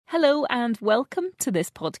Hello and welcome to this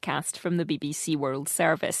podcast from the BBC World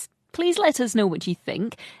Service. Please let us know what you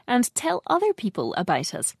think and tell other people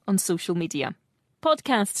about us on social media.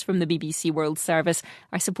 Podcasts from the BBC World Service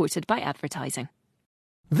are supported by advertising.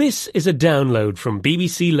 This is a download from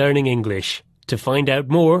BBC Learning English. To find out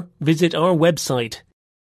more, visit our website.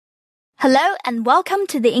 Hello and welcome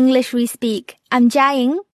to the English We Speak. I'm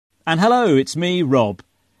Jiaying. And hello, it's me, Rob.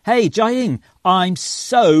 Hey, Jiaying, I'm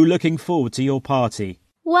so looking forward to your party.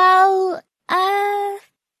 Well,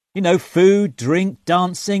 You know, food, drink,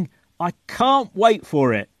 dancing. I can't wait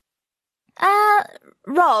for it.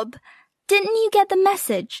 Rob, didn't you get the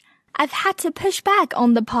message? I've had to push back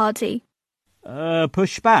on the party.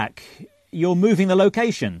 Push back? You're moving the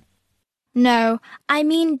location? No, I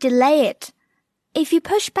mean delay it. If you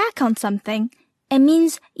push back on something, it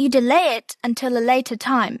means you delay it until a later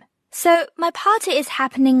time. So my party is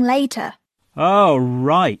happening later. Oh,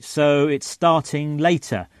 right. So it's starting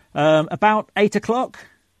later. About 8 o'clock?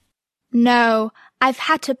 No, I've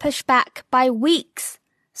had to push back by weeks.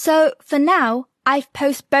 So for now, I've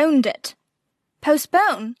postponed it.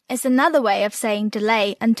 Postpone is another way of saying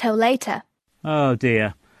delay until later. Oh,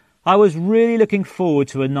 dear. I was really looking forward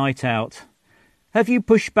to a night out. Have you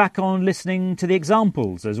pushed back on listening to the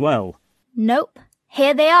examples as well? Nope.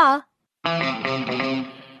 Here they are.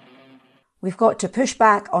 We've got to push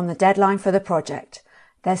back on the deadline for the project.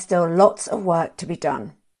 There's still lots of work to be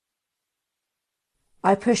done.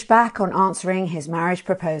 I push back on answering his marriage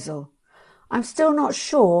proposal. I'm still not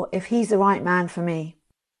sure if he's the right man for me.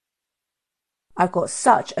 I've got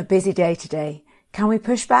such a busy day today. Can we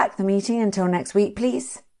push back the meeting until next week,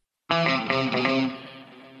 please?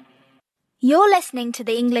 You're listening to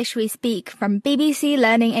the English We Speak from BBC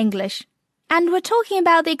Learning English. And we're talking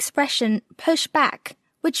about the expression push back,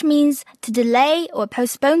 which means to delay or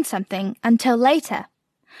postpone something until later.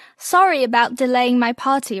 Sorry about delaying my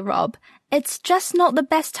party, Rob. It's just not the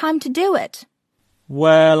best time to do it.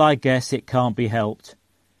 Well, I guess it can't be helped.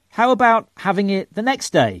 How about having it the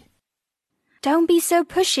next day? Don't be so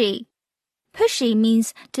pushy. Pushy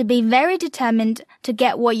means to be very determined to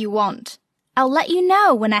get what you want. I'll let you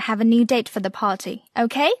know when I have a new date for the party,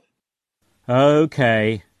 okay?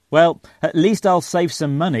 Okay. Well, at least I'll save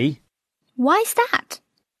some money. Why's that?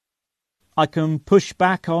 I can push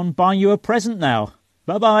back on buying you a present now.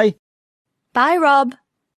 Bye-bye. Bye, Rob.